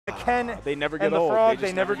Ken they never get and the old. Frog,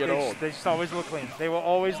 They never get old. They just always look clean. They will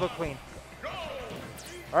always look clean.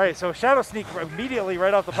 All right, so Shadow Sneak immediately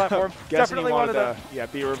right off the platform. Definitely one of the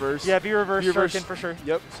B reverse. Yeah, B reverse shuriken for sure.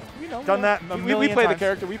 Yep. You know, done that a million we play times. the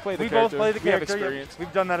character. We play the we character. both play the we have character. experience. Yep.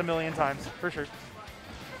 We've done that a million times for sure.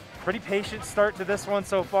 Pretty patient start to this one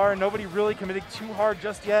so far. Nobody really committing too hard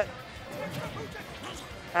just yet.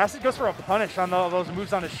 AciD goes for a punish on those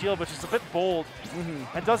moves on his shield, which is a bit bold.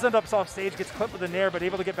 And does end up off stage, gets clipped with a nair, but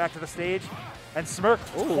able to get back to the stage. And Smirk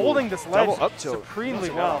holding this ledge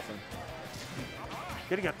supremely well.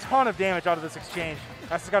 Getting a ton of damage out of this exchange.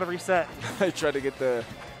 AciD's got to reset. I tried to get the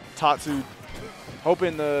Tatsu,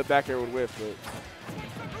 hoping the back air would whiff,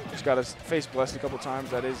 but just got his face blessed a couple times.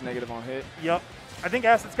 That is negative on hit. Yep. I think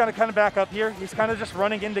AciD's going to kind of back up here. He's kind of just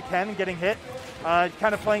running into Ken and getting hit.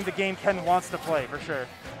 Kind of playing the game Ken wants to play, for sure.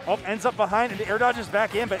 Oh, ends up behind, and the air dodges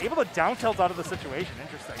back in, but able to down tilt out of the situation.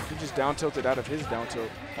 Interesting. He just down tilted out of his down tilt.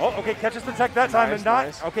 Oh, okay, catches the tech that time, and not.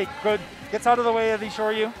 Nice. Okay, good. Gets out of the way of the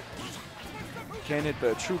Shoryu. Ken hit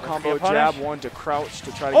the true combo jab one to crouch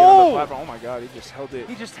to try to get on the platform. Oh my god, he just held it.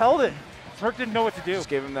 He just held it. Smirk didn't know what to do. Just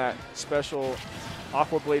gave him that special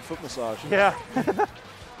aqua blade foot massage. Yeah.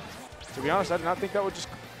 To be honest, I did not think that would just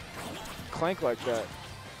clank like that.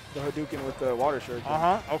 The Hadouken with the water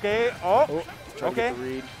shuriken. Okay. Oh. Trying to get the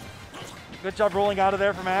read. Good job rolling out of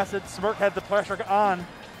there from AciD. Smirk had the pressure on.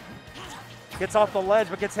 Gets off the ledge,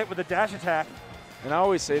 but gets hit with a dash attack. And I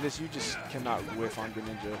always say this, you just cannot whiff on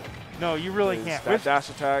Greninja. No, you really can't. That dash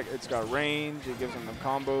attack, it's got range, it gives him the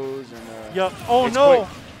combos. And, yep. Oh, no.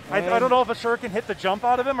 I don't know if a shuriken hit the jump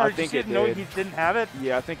out of him, or I think just didn't know he didn't have it.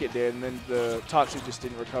 Yeah, I think it did, and then the Tatsu just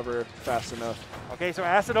didn't recover fast enough. Okay, so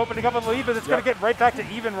AciD opening up a lead, but it's going to get right back to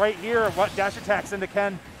even right here. What dash attacks into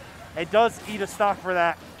Ken. It does eat a stock for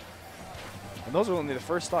that. And those are only the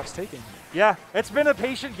first stocks taken. Yeah, it's been a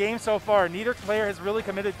patient game so far. Neither player has really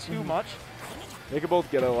committed too much. They could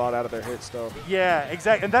both get a lot out of their hits, though. Yeah,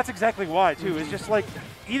 exactly, and that's exactly why, too. It's just like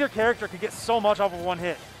either character could get so much off of one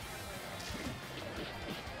hit.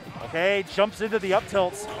 Okay, jumps into the up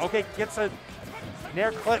tilts. Okay, gets a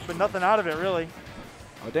nair clip, but nothing out of it, really.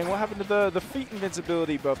 Oh, dang, what happened to the feet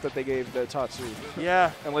invincibility buff that they gave the Tatsu?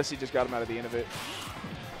 Yeah. Unless he just got him out of the end of it.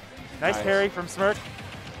 Nice parry from Smirk.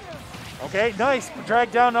 Okay, nice.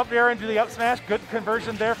 Drag down up air into the up smash. Good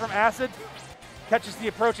conversion there from AciD. Catches the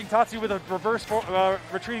approaching Tatsu with a reverse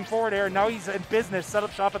retreating forward air. Now he's in business. Set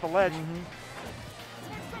up shop at the ledge.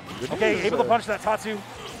 Okay, able to punch that Tatsu.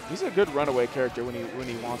 He's a good runaway character when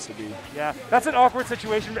he wants to be. Yeah, that's an awkward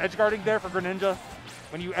situation edge guarding there for Greninja.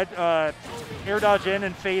 When you air dodge in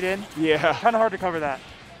and fade in. Yeah. Kind of hard to cover that.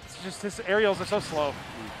 It's just his aerials are so slow.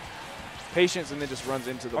 Patience and then just runs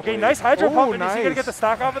into the Okay, blade. nice Hydro Pump. Nice. Is he going to get the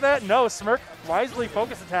stock off of that? No, Smirk wisely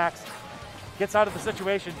focus attacks. Gets out of the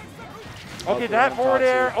situation. Okay, that forward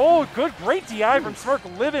air. Oh, good, great DI from Smirk,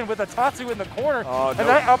 living with a Tatsu in the corner. And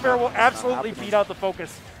that up air will absolutely beat out the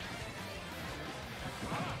focus.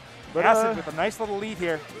 But AciD with a nice little lead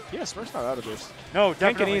here. Yeah, Smirk's not out of this. No,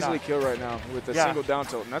 Ken definitely can easily not. kill right now with a single down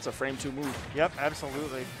tilt, and that's a frame 2 move. Yep,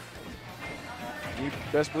 absolutely. You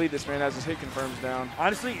best believe this man has his hit confirms down.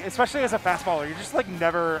 Honestly, especially as a fastballer, you're just like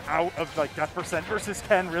never out of like death percent versus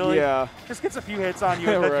Ken, really. Yeah. Just gets a few hits on you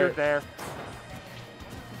and then you're there.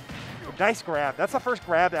 Nice grab. That's the first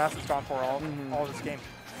grab AciD's gone for all of this game.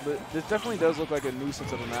 But this definitely does look like a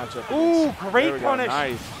nuisance of a matchup. Ooh, great punish.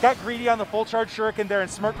 Nice. Got greedy on the full charge shuriken there,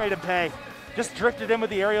 and Smirk made him pay. Just drifted in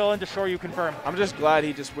with the aerial into Shoryu confirm. I'm just glad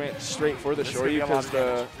he just went straight for the Shoryu, because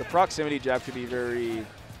the proximity jab could be very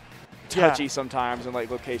touchy sometimes in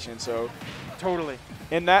like location. So totally.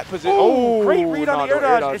 In that position. Oh, great read on the air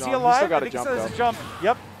dodge. Is he alive? He still got I think he says jump.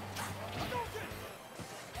 Yep.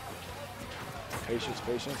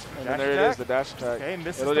 Patience. And then there it is, the dash attack. Okay,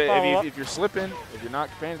 misses the follow-up. If you're slipping, if you're not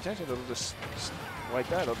paying attention, it'll just like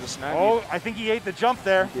that. It'll just snap you. Oh, I think he ate the jump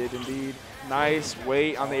there. He did indeed. Nice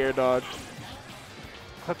weight on the air dodge.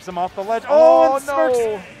 Clips him off the ledge. Oh, and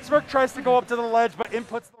no! Smirk tries to go up to the ledge, but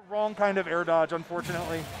inputs the wrong kind of air dodge,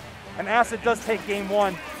 unfortunately. And AciD does take game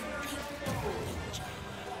 1.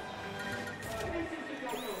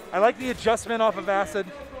 I like the adjustment off of AciD.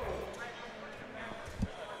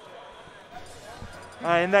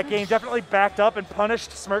 In that game, definitely backed up and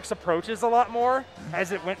punished Smirk's approaches a lot more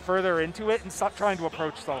as it went further into it and stopped trying to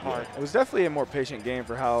approach so hard. It was definitely a more patient game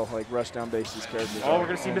for how like rush down based these characters are. We're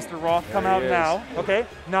gonna see Mr. Roth come out now. Okay,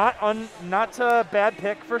 not a bad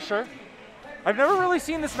pick for sure. I've never really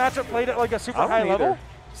seen this matchup played at like a super high level,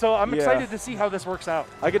 so I'm excited to see how this works out.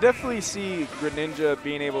 I could definitely see Greninja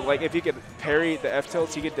being able, like, if he could parry the F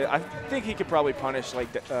tilts, I think he could probably punish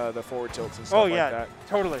like the forward tilts and stuff like that.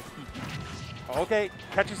 Totally. Okay,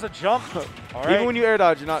 catches a jump. All right. Even when you air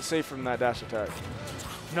dodge, you're not safe from that dash attack.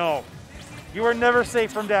 No. You are never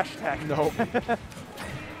safe from dash attack. Nope.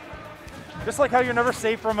 Just like how you're never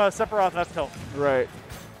safe from a Sephiroth F tilt. Right.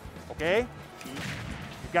 Okay.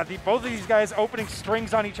 You've got both of these guys opening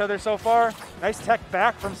strings on each other so far. Nice tech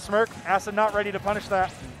back from Smirk. AciD not ready to punish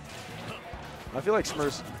that. I feel like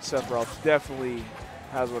Smirk's Sephiroth definitely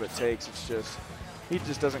has what it takes. It's just, he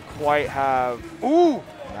just doesn't quite have. Ooh!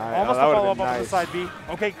 Nice. Almost a follow-up nice. on the side B.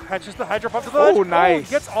 Okay, catches the Hydro Pump to the ledge. Oh, nice.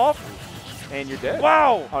 Gets off. And you're dead.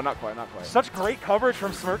 Wow! Oh, not quite, not quite. Such great coverage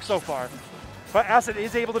from Smirk so far. But AciD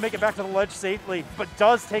is able to make it back to the ledge safely, but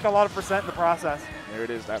does take a lot of percent in the process. There it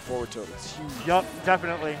is, that forward tilt. It's huge. Yup,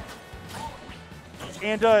 definitely.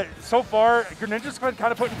 And so far, Greninja's been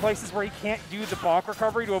kind of put in places where he can't do the bonk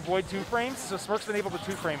recovery to avoid 2-frames, so Smirk's been able to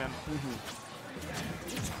 2-frame him.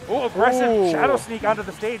 Oh, aggressive Shadow Sneak onto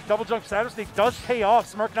the stage. Double jump Shadow Sneak does pay off.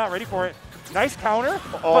 Smirk not ready for it. Nice counter,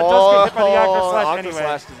 but does get hit by the Octo Slash anyway.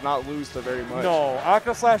 Octo Slash does not lose to very much. No,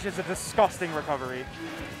 Octo Slash is a disgusting recovery.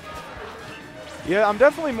 Yeah, I'm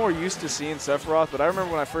definitely more used to seeing Sephiroth, but I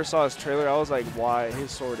remember when I first saw his trailer, I was like, "Why? His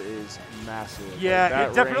sword is massive." Yeah, like,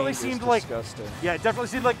 it definitely seemed like disgusting. Yeah, it definitely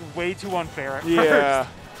seemed like way too unfair at yeah. first.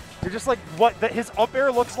 You're just like, what? His up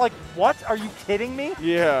air looks like what? Are you kidding me?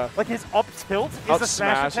 Yeah. Like his up tilt is up a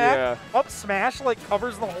smash attack. Yeah. Up smash like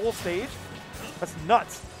covers the whole stage. That's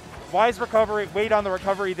nuts. Wise recovery. Wait on the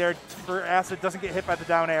recovery there for AciD. Doesn't get hit by the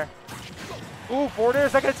down air. Ooh, forward air.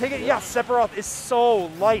 Is that gonna take it? Yeah. Sephiroth is so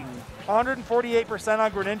light. 148%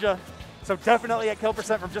 on Greninja. So definitely at kill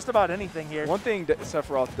percent from just about anything here. One thing that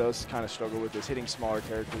Sephiroth does kind of struggle with is hitting smaller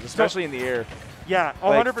characters, especially in the air. Yeah,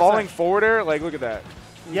 100%. Like falling forward air, like look at that.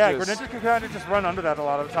 Yeah, Greninja can kind of just run under that a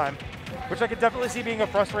lot of the time, which I could definitely see being a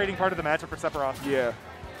frustrating part of the matchup for Sephiroth. Yeah.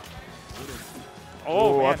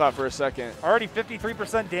 Oh, man. I thought for a second. Already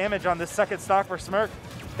 53% damage on this second stock for Smirk.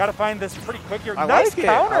 Got to find this pretty quick here. I Nice like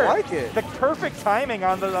counter. I like it. The perfect timing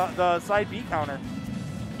on the side B counter.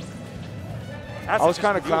 I was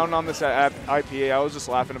kind of clowning on this at IPA. I was just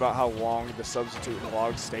laughing about how long the substitute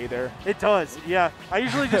logs stay there. It does, yeah. I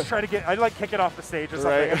usually just try to I like kick it off the stage or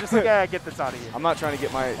something. Right. I'm just like, yeah, get this out of here. I'm not trying to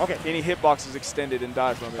get my any hitboxes extended and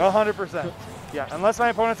die from it. 100%. Yeah, unless my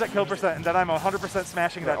opponent's at kill percent, and then I'm 100%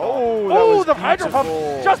 smashing that. Oh, the Hydro Pump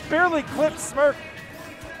just barely clipped Smirk.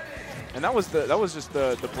 And that was just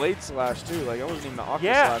the blade slash too. Like that wasn't even the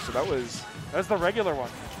Octo Slash. So that was the regular one.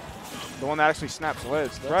 The one that actually snaps ledge.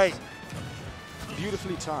 That's right.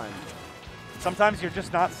 Beautifully timed. Sometimes you're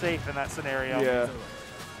just not safe in that scenario. Yeah.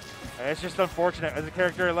 It's just unfortunate as a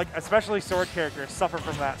character, like especially sword characters, suffer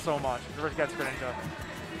from that so much against Greninja.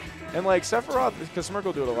 And like Sephiroth, because Smirk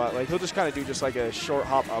will do it a lot. Like he'll just kind of do just like a short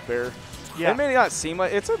hop up air. Yeah. It may not seem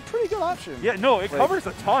like it's a pretty good option. Yeah. No, it covers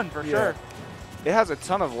a ton for sure. It has a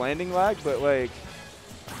ton of landing lag, but like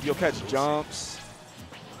you'll catch jumps.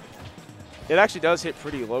 It actually does hit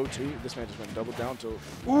pretty low too. This man just went double down tilt.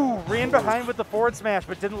 Ooh, ran behind with the forward smash,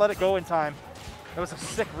 but didn't let it go in time. That was a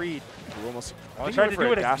sick read. I tried to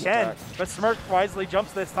do it again, but Smirk wisely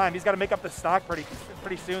jumps this time. He's got to make up the stock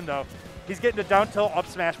pretty soon though. He's getting a down tilt up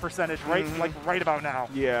smash percentage right about now.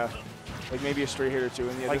 Yeah, like maybe a straight hit or two.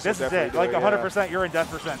 And yeah, like this is it. Like 100%, you're in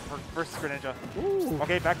death percent versus Greninja. Ooh.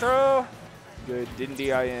 Okay, back throw. Good. Didn't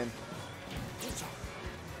DI in.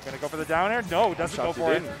 Gonna go for the down air? No, doesn't go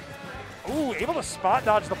for it. Ooh, able to spot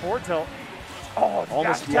dodge the forward tilt. Oh,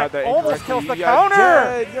 almost kills the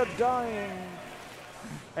counter. You're dying.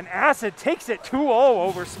 And AciD takes it 2-0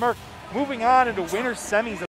 over Smirk, moving on into winner's semis.